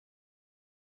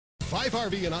Fife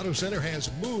RV and Auto Center has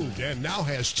moved and now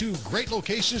has two great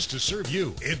locations to serve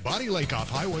you in Bonney Lake off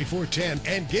Highway 410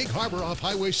 and Gig Harbor off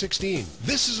Highway 16.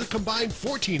 This is a combined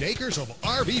 14 acres of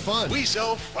RV fun. We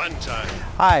sell fun time.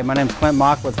 Hi, my name is Clint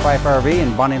Mock with Fife RV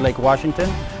in Bonney Lake, Washington.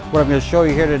 What I'm going to show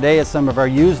you here today is some of our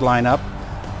used lineup.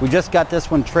 We just got this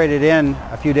one traded in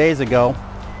a few days ago,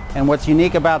 and what's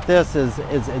unique about this is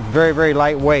it's very, very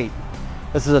lightweight.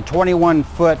 This is a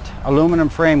 21-foot aluminum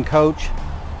frame coach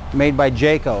made by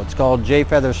Jayco. It's called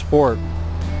Jayfeather Sport.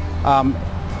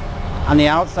 On the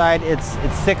outside, it's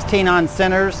 16 on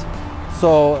centers,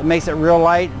 so it makes it real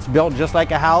light. It's built just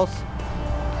like a house.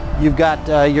 You've got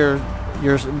your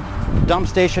dump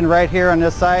station right here on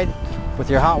this side with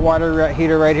your hot water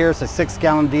heater right here. It's a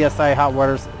 6-gallon DSI hot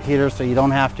water heater, so you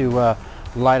don't have to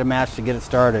light a match to get it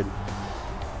started.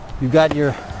 You've got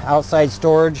your outside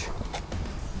storage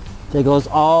that goes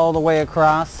all the way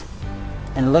across.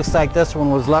 And it looks like this one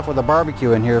was left with a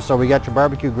barbecue in here, so we got your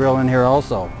barbecue grill in here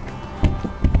also.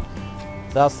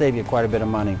 That'll save you quite a bit of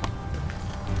money.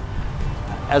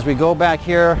 As we go back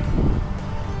here,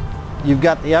 you've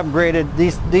got the upgraded,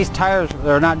 these tires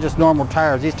are not just normal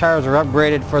tires. These tires are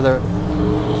upgraded for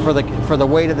the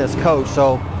weight of this coach,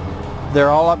 so they're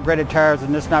all upgraded tires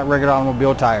and just not regular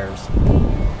automobile tires.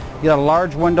 You got a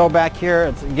large window back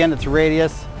here. It's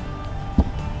radius.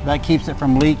 That keeps it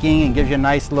from leaking and gives you a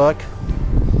nice look.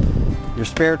 Your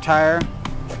spare tire.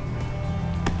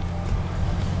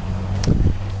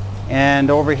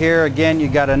 And over here again you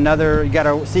got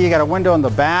a window in the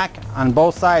back on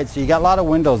both sides, so you got a lot of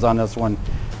windows on this one,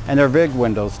 and they're big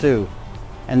windows too.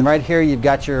 And right here you've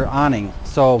got your awning,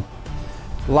 so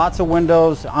lots of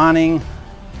windows, awning,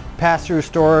 pass-through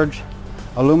storage,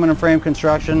 aluminum frame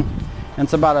construction, and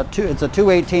it's a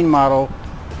 218 model,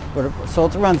 so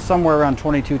it's around somewhere around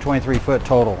 22-23 foot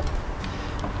total.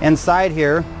 Inside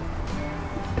here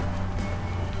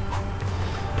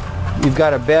you've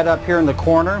got a bed up here in the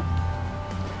corner.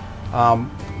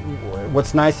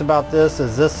 What's nice about this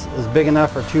is big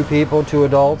enough for 2 people, 2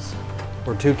 adults,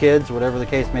 or 2 kids, whatever the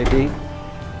case may be.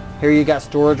 Here you got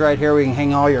storage right here where you can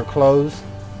hang all your clothes.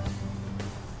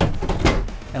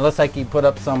 And it looks like you put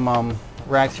up some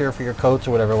racks here for your coats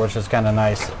or whatever, which is kind of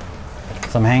nice.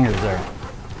 Some hangers there.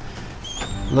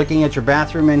 Looking at your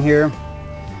bathroom in here,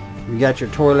 you got your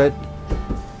toilet,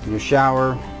 your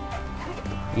shower,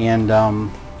 and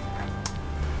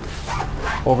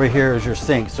over here is your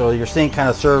sink. So your sink kind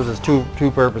of serves as two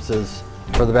purposes,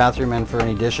 for the bathroom and for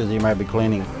any dishes you might be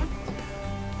cleaning.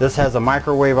 This has a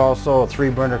microwave also, a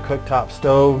 3-burner cooktop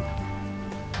stove,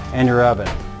 and your oven.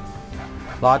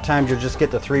 A lot of times you'll just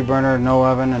get the 3-burner, no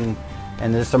oven,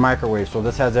 and just a microwave. So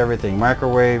this has everything: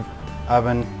 microwave,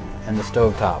 oven, and the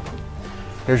stove top.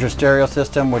 Here's your stereo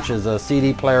system, which is a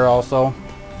CD player also.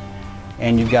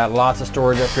 And you've got lots of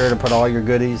storage up here to put all your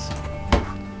goodies.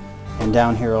 And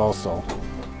down here also.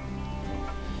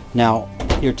 Now,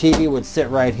 your TV would sit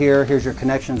right here. Here's your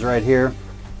connections right here.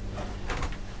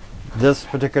 This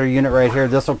particular unit right here,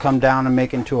 this will come down and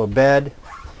make into a bed.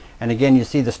 And again, you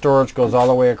see the storage goes all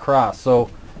the way across.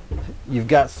 So you've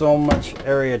got so much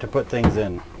area to put things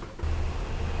in.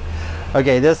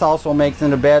 Okay, this also makes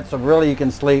into bed, so really you can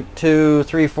sleep 2,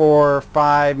 3, 4,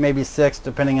 5, maybe 6,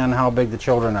 depending on how big the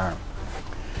children are.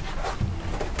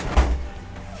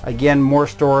 Again, more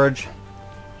storage,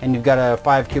 and you've got a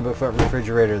 5 cubic foot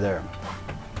refrigerator there.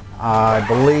 I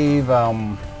believe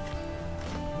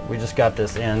we just got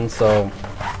this in, so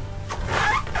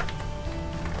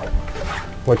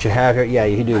what you have here, yeah,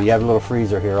 you do. You have a little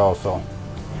freezer here also.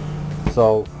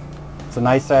 So it's a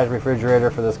nice size refrigerator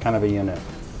for this kind of a unit.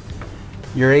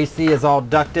 Your AC is all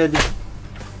ducted,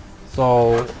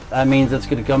 so that means it's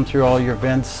going to come through all your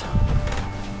vents.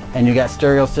 And you got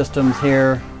stereo systems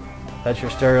here. That's your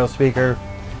stereo speaker.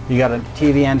 You got a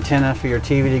TV antenna for your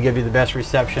TV to give you the best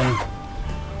reception.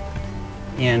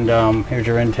 And here's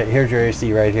your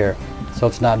AC right here. So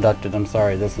it's not ducted. I'm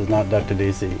sorry, this is not ducted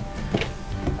AC.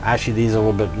 Actually, these are a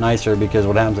little bit nicer because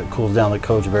what happens, it cools down the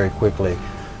coach very quickly.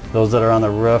 Those that are on the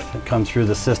roof that come through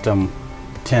the system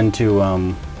tend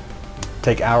to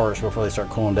take hours before they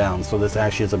start cooling down. So this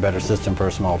actually is a better system for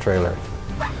a small trailer.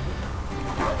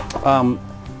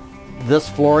 This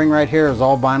flooring right here is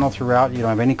all vinyl throughout. You don't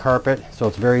have any carpet, so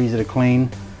it's very easy to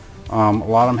clean. A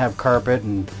lot of them have carpet,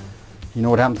 and you know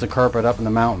what happens to carpet up in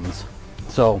the mountains.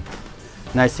 So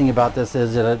nice thing about this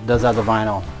is that it does have the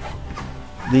vinyl.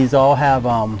 These all have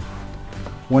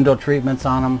window treatments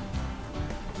on them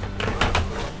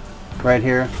right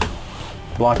here.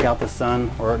 Block out the sun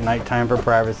or at nighttime for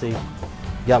privacy.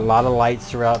 You got a lot of lights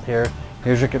throughout here.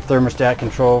 Here's your thermostat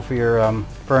control for your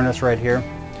furnace right here.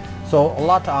 So a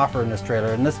lot to offer in this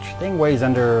trailer, and this thing weighs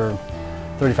under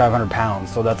 3,500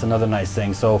 pounds, so that's another nice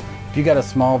thing. So if you got a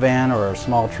small van or a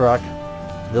small truck,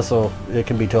 it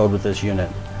can be towed with this unit.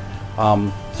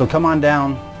 So come on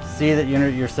down, see that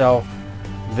unit yourself,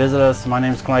 visit us. My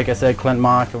name's, like I said, Clint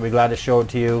Mock, and we're glad to show it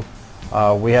to you.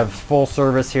 We have full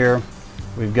service here.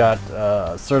 We've got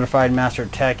certified master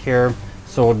tech here,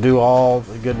 so we'll do all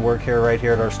the good work here right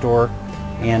here at our store.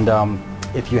 And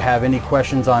if you have any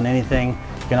questions on anything,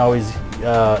 you can always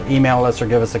email us or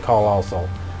give us a call also.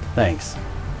 Thanks.